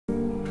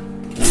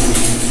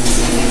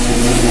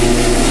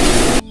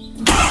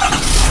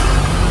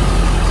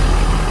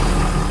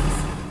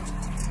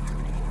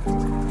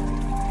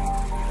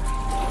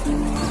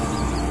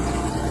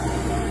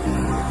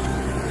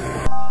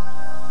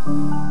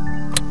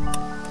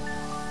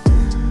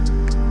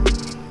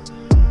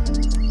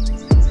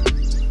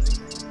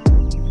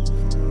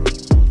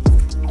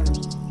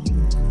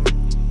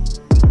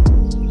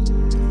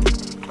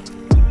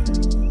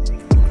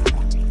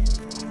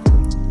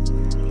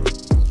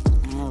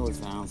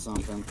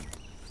something.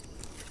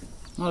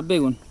 Not a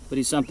big one, but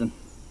he's something.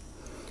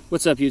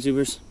 What's up,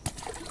 YouTubers?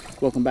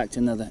 Welcome back to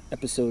another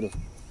episode of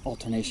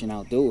Alternation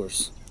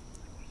Outdoors.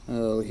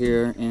 We're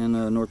here in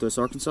Northwest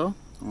Arkansas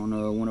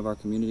on one of our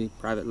community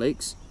private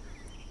lakes,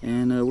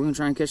 and we're gonna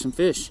try and catch some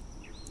fish.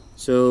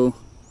 So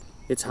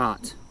it's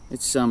hot,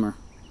 it's summer.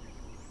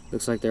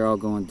 Looks like they're all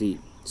going deep.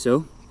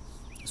 So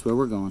that's where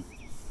we're going.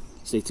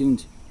 Stay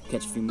tuned,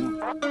 catch a few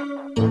more.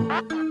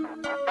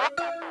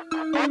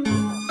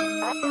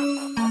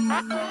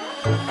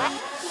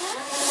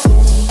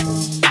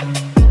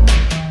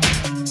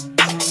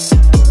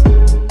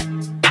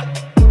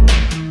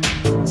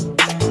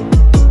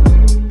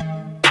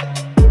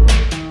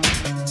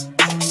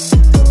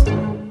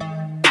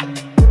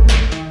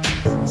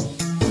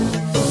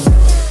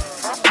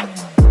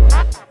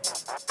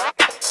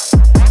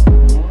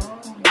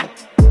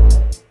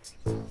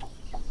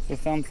 We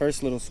found the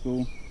first little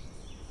school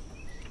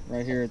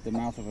right here at the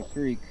mouth of a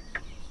creek,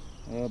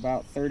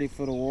 about 30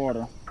 foot of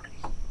water.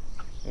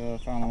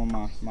 Found them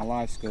on my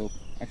Livescope.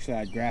 Actually,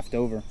 I graphed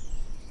over,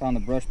 found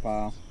the brush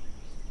pile,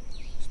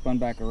 spun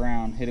back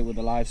around, hit it with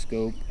the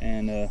Livescope,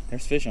 and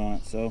there's fish on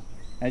it. So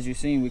as you've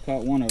seen, we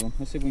caught one of them.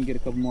 Let's see if we can get a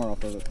couple more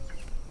off of it.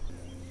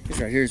 This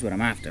right here is what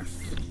I'm after.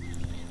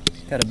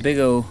 Got a big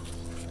old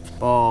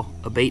ball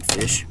of bait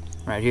fish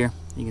right here.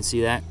 You can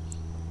see that.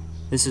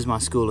 This is my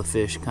school of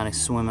fish, kind of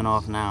swimming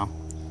off now,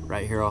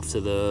 right here off to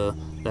the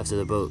left of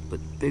the boat. But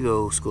big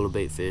old school of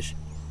bait fish,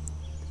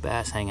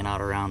 bass hanging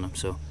out around them.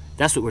 So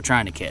that's what we're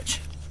trying to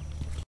catch.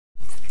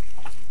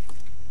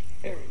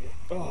 There we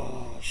go.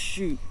 Oh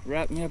shoot!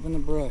 Wrapped me up in the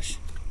brush.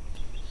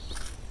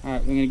 All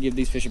right, we're gonna give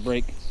these fish a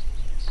break,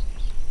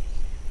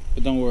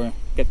 but don't worry,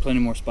 got plenty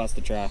more spots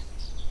to try.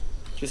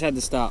 Just had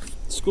to stop.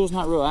 The school's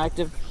not real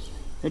active.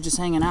 They're just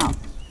hanging out.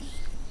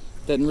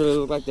 Doesn't really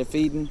look like they're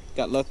feeding.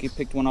 Got lucky,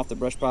 picked one off the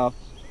brush pile,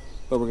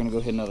 but we're gonna go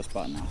hit another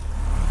spot now.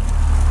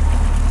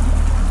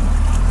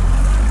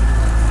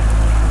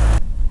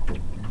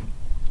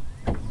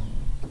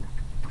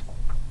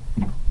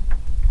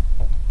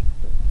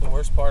 The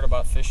worst part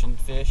about fishing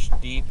fish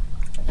deep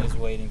is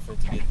waiting for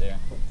it to get there.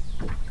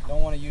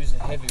 Don't want to use a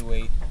heavy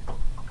weight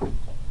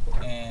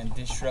and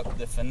disrupt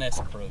the finesse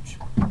approach.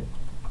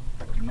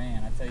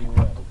 Man, I tell you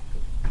what,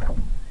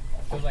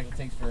 it feels like it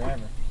takes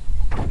forever.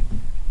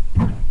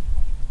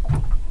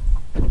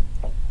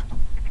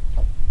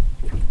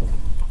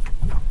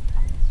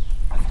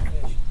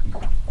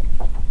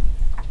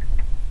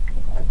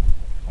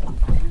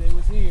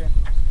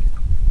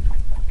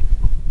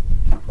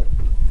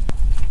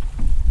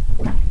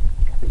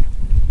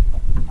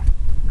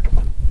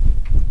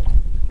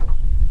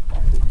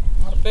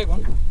 Big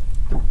one.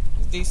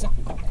 He's decent.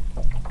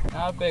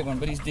 Not a big one,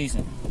 but he's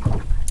decent.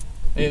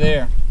 Hey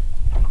there.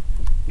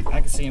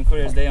 I can see him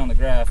clear as day on the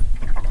graph.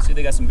 See,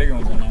 they got some bigger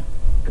ones in there.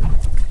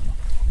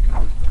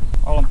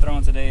 All I'm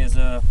throwing today is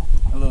a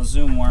little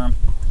zoom worm,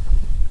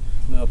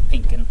 a little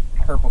pink and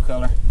purple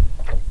color.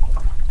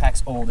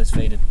 Pack's old, it's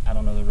faded. I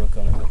don't know the real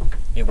color, but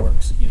it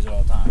works. Use it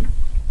all the time.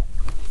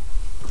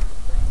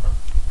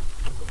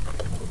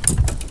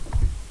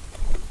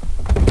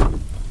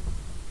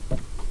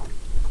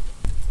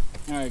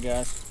 Alright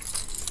guys,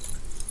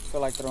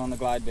 feel like throwing the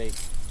glide bait.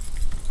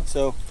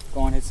 So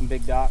go and hit some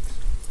big docks,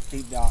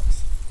 deep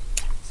docks.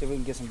 See if we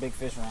can get some big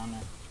fish around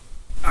there.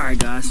 Alright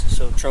guys,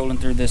 so trolling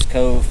through this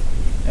cove,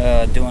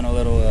 doing a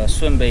little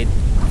swim bait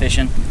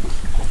fishing.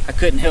 I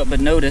couldn't help but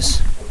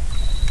notice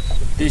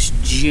this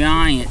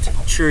giant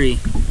tree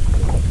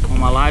on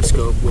my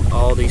Livescope with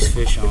all these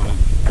fish on it.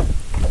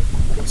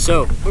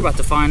 So we're about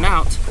to find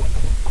out.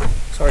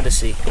 It's hard to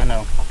see, I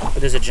know, but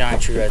there's a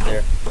giant tree right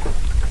there.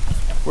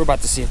 We're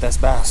about to see if that's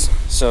bass,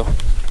 so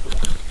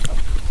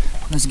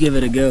let's give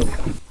it a go.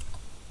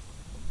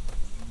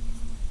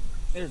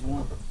 There's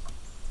one.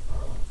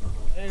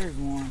 There's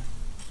one.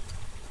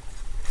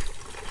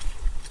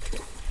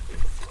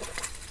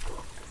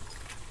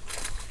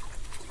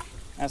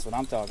 That's what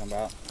I'm talking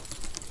about.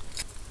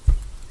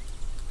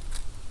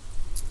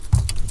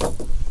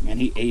 Man,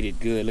 he ate it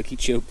good. Look, he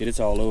choked it. It's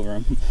all over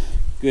him.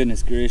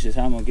 Goodness gracious,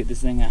 how am I gonna get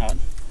this thing out?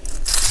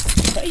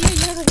 Like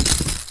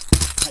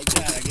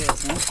that, I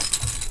guess, huh?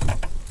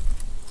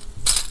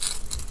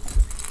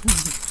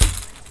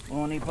 We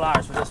don't need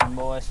pliers for this one,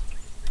 boys.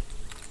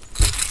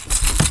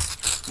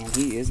 And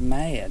he is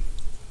mad.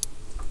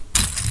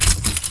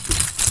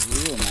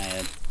 Real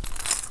mad.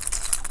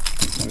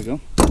 There we go.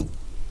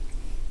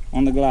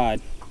 On the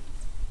glide.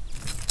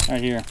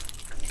 Right here.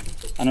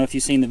 I don't know if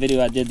you've seen the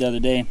video I did the other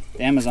day.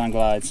 The Amazon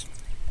glides.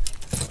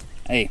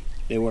 Hey,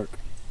 they work.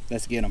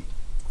 Let's get them.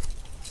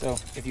 So,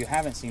 if you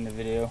haven't seen the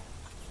video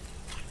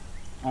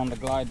on the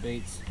glide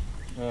baits,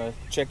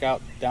 check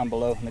out down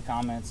below in the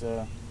comments.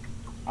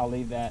 I'll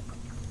leave that.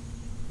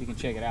 You can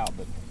check it out,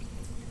 but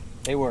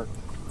they work.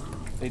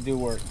 They do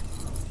work.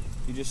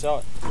 You just saw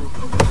it.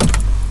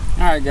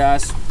 Alright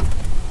guys,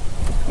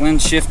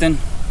 wind's shifting,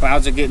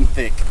 clouds are getting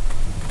thick.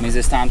 Means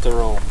it's time to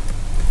roll.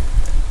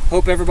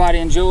 Hope everybody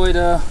enjoyed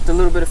the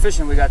little bit of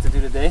fishing we got to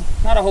do today.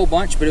 Not a whole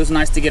bunch, but it was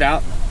nice to get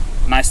out.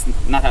 Nice to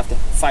not have to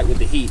fight with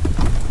the heat.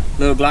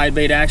 Little glide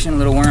bait action, a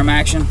little worm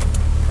action.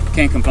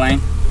 Can't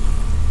complain.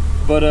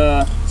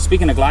 But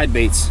speaking of glide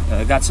baits,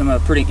 got some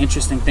pretty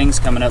interesting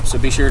things coming up, so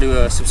be sure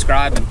to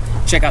subscribe and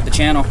check out the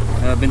channel.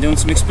 I've been doing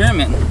some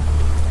experimenting.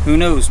 Who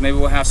knows, maybe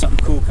we'll have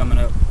something cool coming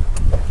up.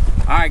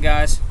 Alright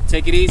guys,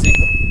 take it easy.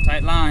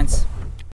 Tight lines.